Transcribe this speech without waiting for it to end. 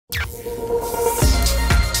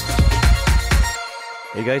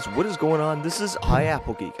Hey guys, what is going on? This is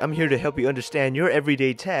iAppleGeek. I'm here to help you understand your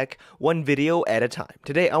everyday tech, one video at a time.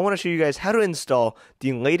 Today, I want to show you guys how to install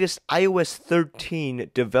the latest iOS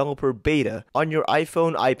 13 developer beta on your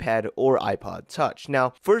iPhone, iPad, or iPod Touch.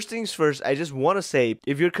 Now, first things first, I just want to say,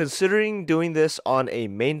 if you're considering doing this on a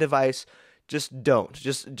main device, just don't.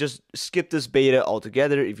 Just skip this beta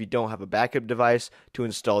altogether if you don't have a backup device to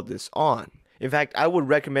install this on. In fact, I would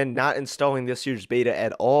recommend not installing this year's beta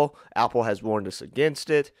at all. Apple has warned us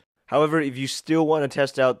against it. However, if you still want to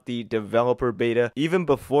test out the developer beta, even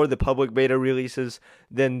before the public beta releases,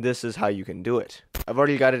 then this is how you can do it. I've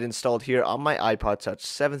already got it installed here on my iPod Touch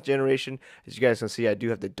 7th generation. As you guys can see, I do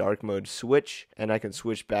have the dark mode switch, and I can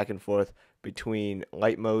switch back and forth between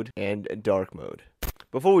light mode and dark mode.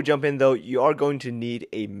 Before we jump in though, you are going to need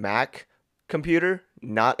a Mac computer,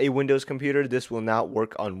 not a Windows computer. This will not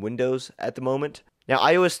work on Windows at the moment. Now,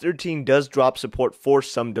 iOS 13 does drop support for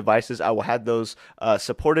some devices. I will have those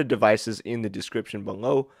supported devices in the description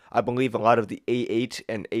below. I believe a lot of the A8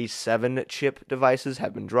 and A7 chip devices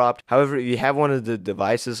have been dropped. However, if you have one of the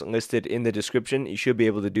devices listed in the description, you should be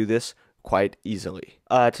able to do this quite easily.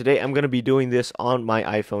 Today I'm going to be doing this on my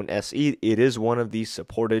iPhone SE. It is one of the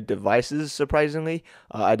supported devices, surprisingly.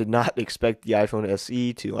 I did not expect the iPhone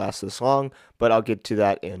SE to last this long, but I'll get to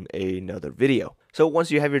that in another video. So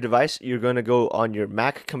once you have your device, you're going to go on your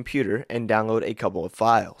Mac computer and download a couple of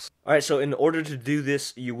files. Alright, so in order to do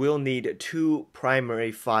this, you will need two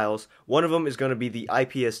primary files. One of them is going to be the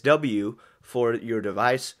IPSW for your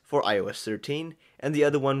device for iOS 13, and the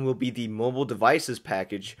other one will be the mobile devices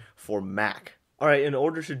package for Mac. Alright, in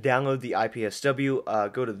order to download the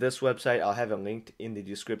IPSW, go to this website. I'll have it linked in the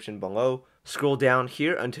description below. Scroll down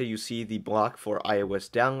here until you see the block for iOS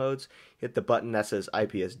downloads. Hit the button that says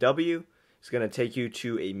IPSW. It's going to take you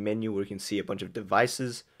to a menu where you can see a bunch of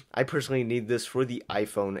devices. I personally need this for the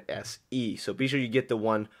iPhone SE, so be sure you get the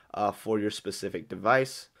one for your specific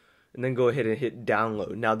device. And then go ahead and hit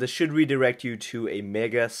download. Now this should redirect you to a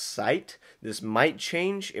mega site. This might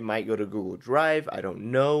change. It might go to Google Drive. I don't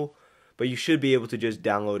know. But you should be able to just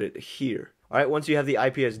download it here. Alright, once you have the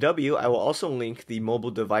IPSW, I will also link the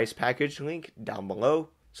mobile device package link down below.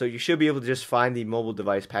 So you should be able to just find the mobile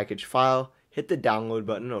device package file, hit the download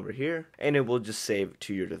button over here, and it will just save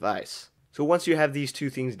to your device. So once you have these two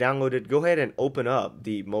things downloaded, go ahead and open up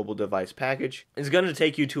the mobile device package. It's going to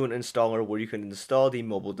take you to an installer where you can install the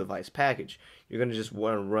mobile device package. You're going to just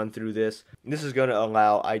want to run through this. This is going to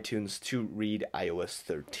allow iTunes to read iOS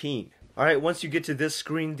 13. Alright, once you get to this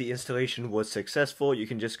screen, the installation was successful. You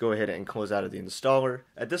can just go ahead and close out of the installer.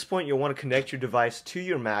 At this point, you'll want to connect your device to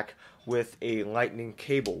your Mac with a lightning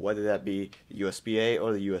cable, whether that be the USB-A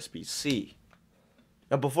or the USB-C.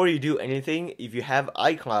 Now before you do anything, if you have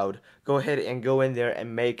iCloud, go ahead and go in there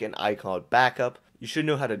and make an iCloud backup. You should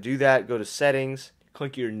know how to do that. Go to settings,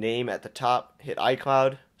 click your name at the top, hit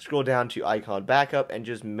iCloud, scroll down to iCloud backup, and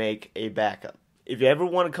just make a backup. If you ever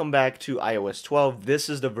want to come back to iOS 12, this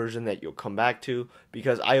is the version that you'll come back to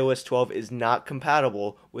because iOS 12 is not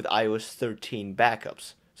compatible with iOS 13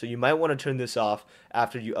 backups. So you might want to turn this off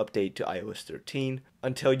after you update to iOS 13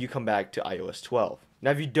 until you come back to iOS 12. Now,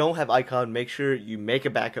 if you don't have iCloud, make sure you make a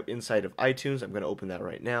backup inside of iTunes. I'm going to open that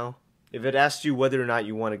right now. If it asks you whether or not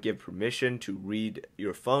you want to give permission to read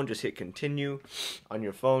your phone, just hit continue. On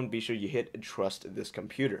your phone, be sure you hit trust this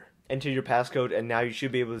computer. Enter your passcode, and now you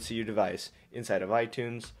should be able to see your device inside of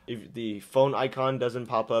iTunes. If the phone icon doesn't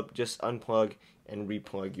pop up, just unplug and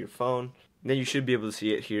replug your phone. Then you should be able to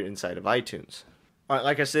see it here inside of iTunes. Alright,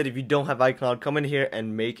 like I said, if you don't have iCloud, come in here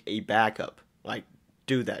and make a backup.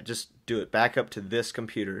 Do that. Just do it. Back up to this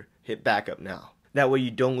computer. Hit backup now. That way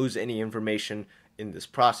you don't lose any information in this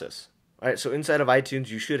process. Alright, so inside of iTunes,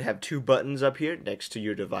 you should have two buttons up here next to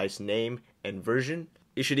your device name and version.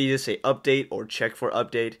 It should either say update or check for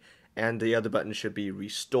update, and the other button should be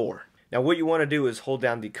restore. Now what you want to do is hold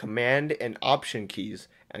down the command and option keys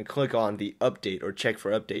and click on the update or check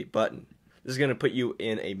for update button. This is going to put you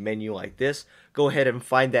in a menu like this. Go ahead and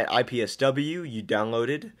find that IPSW you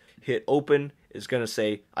downloaded. Hit open. It's going to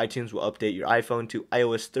say iTunes will update your iPhone to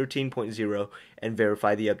iOS 13.0 and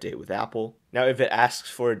verify the update with Apple. Now if it asks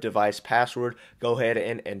for a device password, go ahead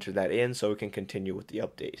and enter that in so it can continue with the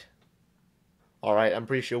update. Alright, I'm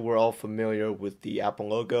pretty sure we're all familiar with the Apple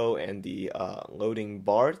logo and the loading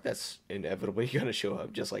bar. That's inevitably going to show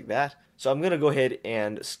up just like that. So I'm going to go ahead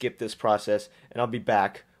and skip this process, and I'll be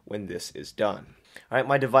back when this is done. Alright,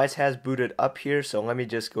 my device has booted up here, so let me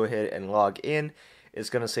just go ahead and log in. It's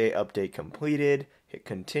going to say update completed, hit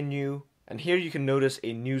continue, and here you can notice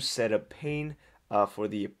a new setup pane for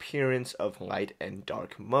the appearance of light and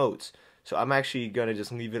dark modes. So I'm actually going to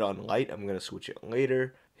just leave it on light. I'm going to switch it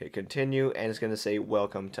later, hit continue, and it's going to say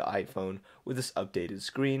welcome to iPhone with this updated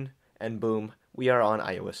screen. And boom, we are on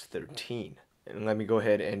iOS 13. And let me go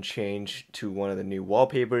ahead and change to one of the new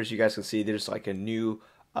wallpapers. You guys can see there's like a new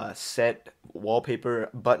set wallpaper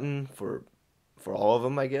button for all of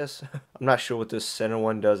them, I guess. I'm not sure what this center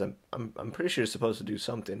one does. I'm pretty sure it's supposed to do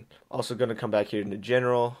something. Also going to come back here into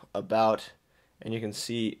general, about, and you can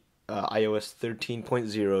see iOS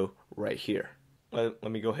 13.0 right here. Let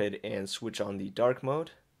me go ahead and switch on the dark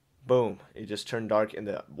mode. Boom, it just turned dark in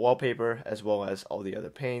the wallpaper as well as all the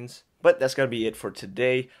other panes. But that's going to be it for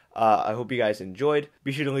today. I hope you guys enjoyed.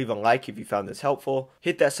 Be sure to leave a like if you found this helpful.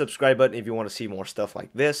 Hit that subscribe button if you want to see more stuff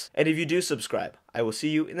like this. And if you do subscribe, I will see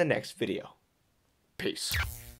you in the next video. Peace.